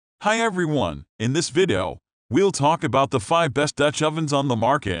Hi everyone, in this video, we'll talk about the 5 best Dutch ovens on the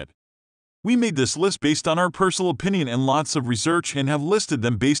market. We made this list based on our personal opinion and lots of research and have listed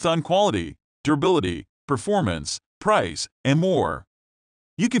them based on quality, durability, performance, price, and more.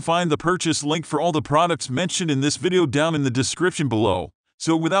 You can find the purchase link for all the products mentioned in this video down in the description below,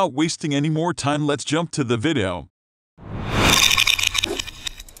 so without wasting any more time, let's jump to the video.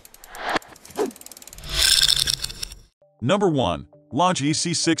 Number 1. Launch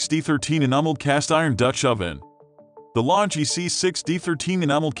EC6D13 Enameled Cast Iron Dutch Oven. The Launch EC6D13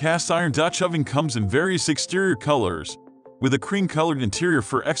 Enameled Cast Iron Dutch Oven comes in various exterior colors, with a cream-colored interior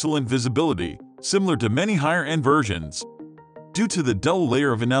for excellent visibility, similar to many higher-end versions. Due to the double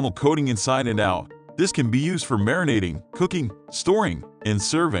layer of enamel coating inside and out, this can be used for marinating, cooking, storing, and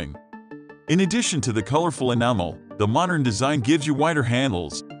serving. In addition to the colorful enamel, the modern design gives you wider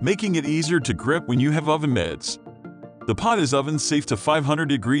handles, making it easier to grip when you have oven mitts. The pot is oven safe to 500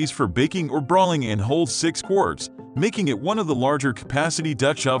 degrees for baking or broiling and holds 6 quarts, making it one of the larger capacity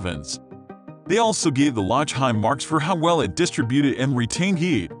Dutch ovens. They also gave the Lodge high marks for how well it distributed and retained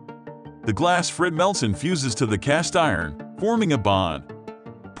heat. The glass frit melts and fuses to the cast iron, forming a bond.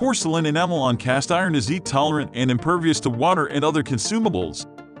 Porcelain enamel on cast iron is heat tolerant and impervious to water and other consumables.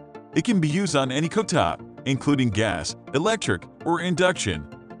 It can be used on any cooktop, including gas, electric, or induction,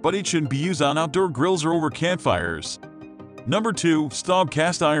 but it shouldn't be used on outdoor grills or over campfires. Number 2. Staub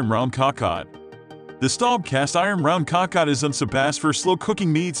Cast Iron Round Cocotte. The Staub Cast Iron Round Cocotte is unsurpassed for slow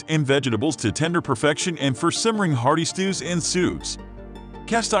cooking meats and vegetables to tender perfection and for simmering hearty stews and soups.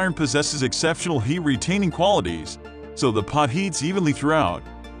 Cast iron possesses exceptional heat-retaining qualities, so the pot heats evenly throughout.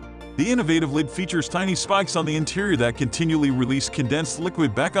 The innovative lid features tiny spikes on the interior that continually release condensed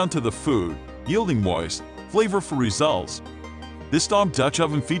liquid back onto the food, yielding moist, flavorful results. This Staub Dutch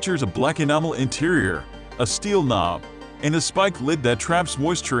oven features a black enamel interior, a steel knob, and a spiked lid that traps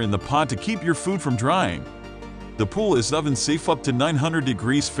moisture in the pot to keep your food from drying. The pool is oven safe up to 900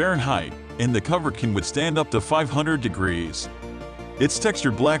 degrees Fahrenheit, and the cover can withstand up to 500 degrees. Its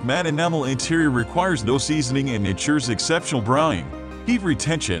textured black matte enamel interior requires no seasoning and ensures exceptional browning, heat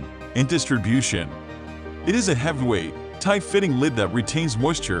retention, and distribution. It is a heavyweight, tight-fitting lid that retains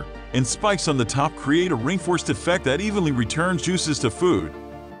moisture, and spikes on the top create a ring-forced effect that evenly returns juices to food.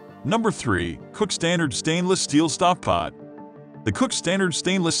 Number 3. Cook Standard Stainless Steel Stockpot. The Cook Standard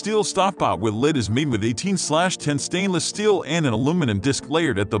Stainless Steel Stockpot with lid is made with 18/10 stainless steel and an aluminum disc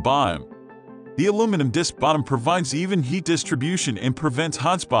layered at the bottom. The aluminum disc bottom provides even heat distribution and prevents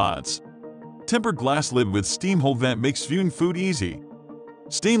hot spots. Tempered glass lid with steam hole vent makes viewing food easy.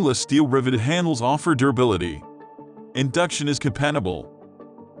 Stainless steel riveted handles offer durability. Induction is compatible.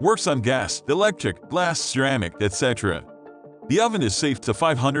 Works on gas, electric, glass, ceramic, etc. The oven is safe to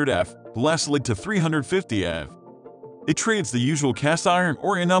 500 F, glass lid to 350 F. It trades the usual cast iron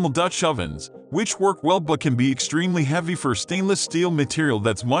or enamel Dutch ovens, which work well but can be extremely heavy for stainless steel material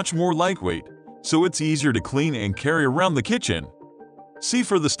that's much more lightweight, so it's easier to clean and carry around the kitchen. See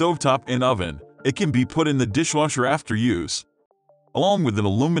for the stovetop and oven, it can be put in the dishwasher after use. Along with an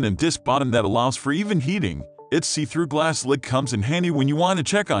aluminum disc bottom that allows for even heating, its see-through glass lid comes in handy when you want to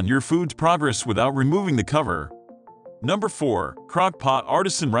check on your food's progress without removing the cover. Number 4. Crock-Pot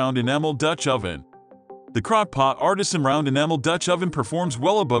Artisan Round Enamel Dutch Oven. The Crock-Pot Artisan Round Enamel Dutch Oven performs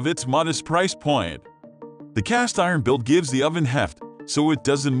well above its modest price point. The cast iron build gives the oven heft, so it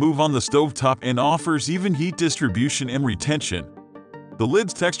doesn't move on the stovetop and offers even heat distribution and retention. The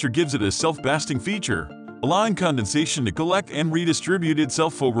lid's texture gives it a self-basting feature, allowing condensation to collect and redistribute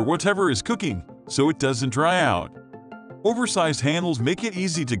itself over whatever is cooking, so it doesn't dry out. Oversized handles make it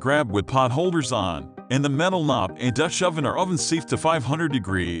easy to grab with pot holders on, and the metal knob and Dutch oven are oven safe to 500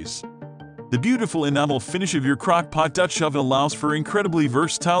 degrees. The beautiful enamel finish of your Crock-Pot Dutch oven allows for incredibly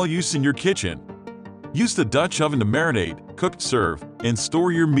versatile use in your kitchen. Use the Dutch oven to marinate, cook, serve, and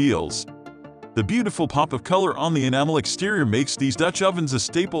store your meals. The beautiful pop of color on the enamel exterior makes these Dutch ovens a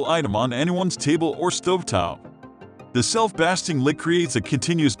staple item on anyone's table or stovetop. The self-basting lid creates a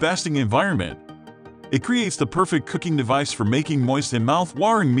continuous basting environment. It creates the perfect cooking device for making moist and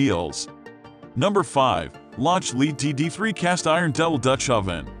mouth-watering meals. Number 5. Launch Elite DD3 Cast Iron Double Dutch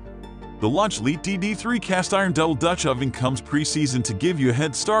Oven. The Launch Elite DD3 Cast Iron Double Dutch Oven comes pre-seasoned to give you a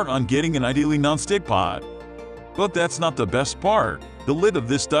head start on getting an ideally non-stick pot. But that's not the best part. The lid of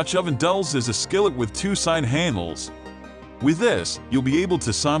this Dutch oven doubles as a skillet with 2 side handles. With this, you'll be able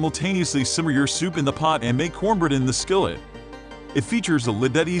to simultaneously simmer your soup in the pot and make cornbread in the skillet. It features a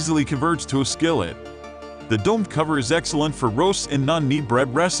lid that easily converts to a skillet. The domed cover is excellent for roasts and non-meat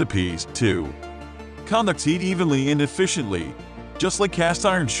bread recipes, too. Conducts heat evenly and efficiently, just like cast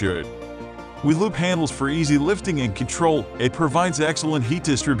iron should. With loop handles for easy lifting and control, it provides excellent heat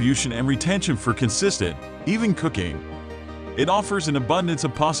distribution and retention for consistent, even cooking. It offers an abundance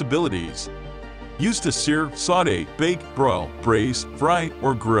of possibilities. Used to sear, sauté, bake, broil, braise, fry,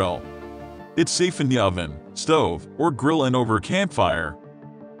 or grill. It's safe in the oven, stove, or grill and over a campfire.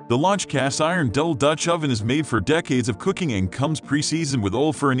 The Launch Cast Iron Double Dutch Oven is made for decades of cooking and comes pre-seasoned with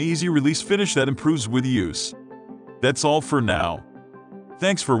oil for an easy release finish that improves with use. That's all for now.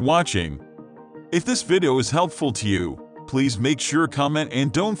 Thanks for watching. If this video is helpful to you, please make sure to comment and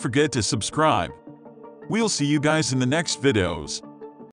don't forget to subscribe. We'll see you guys in the next videos.